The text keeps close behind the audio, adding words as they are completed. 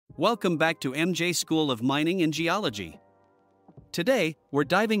Welcome back to MJ School of Mining and Geology. Today, we're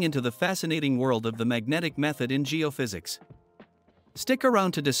diving into the fascinating world of the magnetic method in geophysics. Stick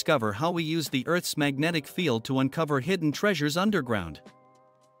around to discover how we use the Earth's magnetic field to uncover hidden treasures underground.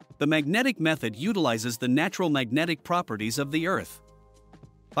 The magnetic method utilizes the natural magnetic properties of the Earth.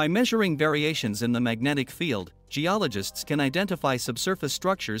 By measuring variations in the magnetic field, geologists can identify subsurface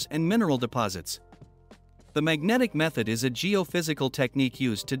structures and mineral deposits. The magnetic method is a geophysical technique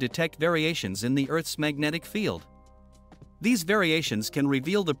used to detect variations in the Earth's magnetic field. These variations can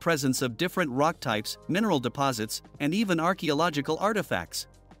reveal the presence of different rock types, mineral deposits, and even archaeological artifacts.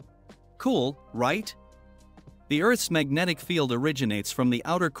 Cool, right? The Earth's magnetic field originates from the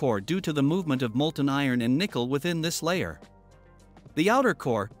outer core due to the movement of molten iron and nickel within this layer. The outer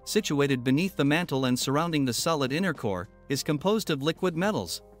core, situated beneath the mantle and surrounding the solid inner core, is composed of liquid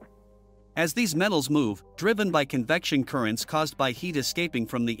metals. As these metals move, driven by convection currents caused by heat escaping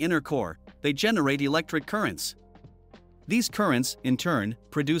from the inner core, they generate electric currents. These currents, in turn,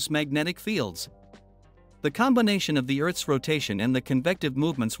 produce magnetic fields. The combination of the Earth's rotation and the convective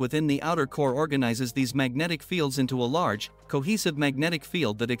movements within the outer core organizes these magnetic fields into a large, cohesive magnetic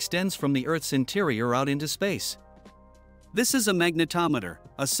field that extends from the Earth's interior out into space. This is a magnetometer,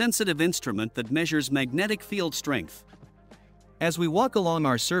 a sensitive instrument that measures magnetic field strength. As we walk along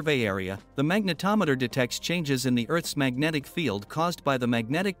our survey area, the magnetometer detects changes in the Earth's magnetic field caused by the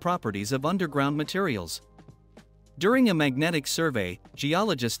magnetic properties of underground materials. During a magnetic survey,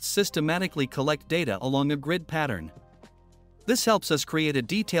 geologists systematically collect data along a grid pattern. This helps us create a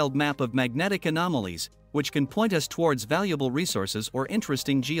detailed map of magnetic anomalies, which can point us towards valuable resources or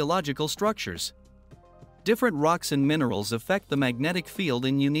interesting geological structures. Different rocks and minerals affect the magnetic field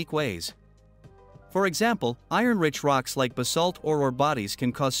in unique ways. For example, iron-rich rocks like basalt or ore bodies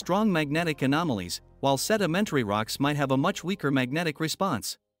can cause strong magnetic anomalies, while sedimentary rocks might have a much weaker magnetic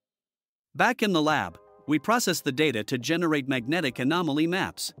response. Back in the lab, we process the data to generate magnetic anomaly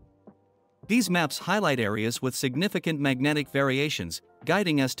maps. These maps highlight areas with significant magnetic variations,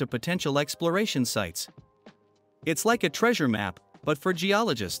 guiding us to potential exploration sites. It's like a treasure map, but for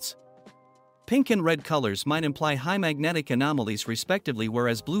geologists. Pink and red colors might imply high magnetic anomalies respectively,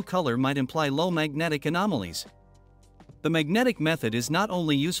 whereas blue color might imply low magnetic anomalies. The magnetic method is not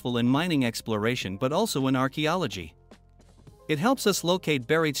only useful in mining exploration but also in archaeology. It helps us locate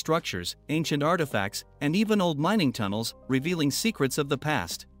buried structures, ancient artifacts, and even old mining tunnels, revealing secrets of the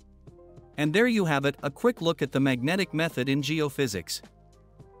past. And there you have it, a quick look at the magnetic method in geophysics.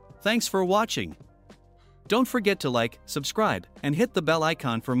 Thanks for watching. Don't forget to like, subscribe, and hit the bell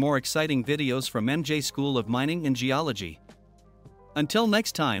icon for more exciting videos from MJ School of Mining and Geology. Until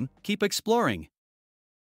next time, keep exploring.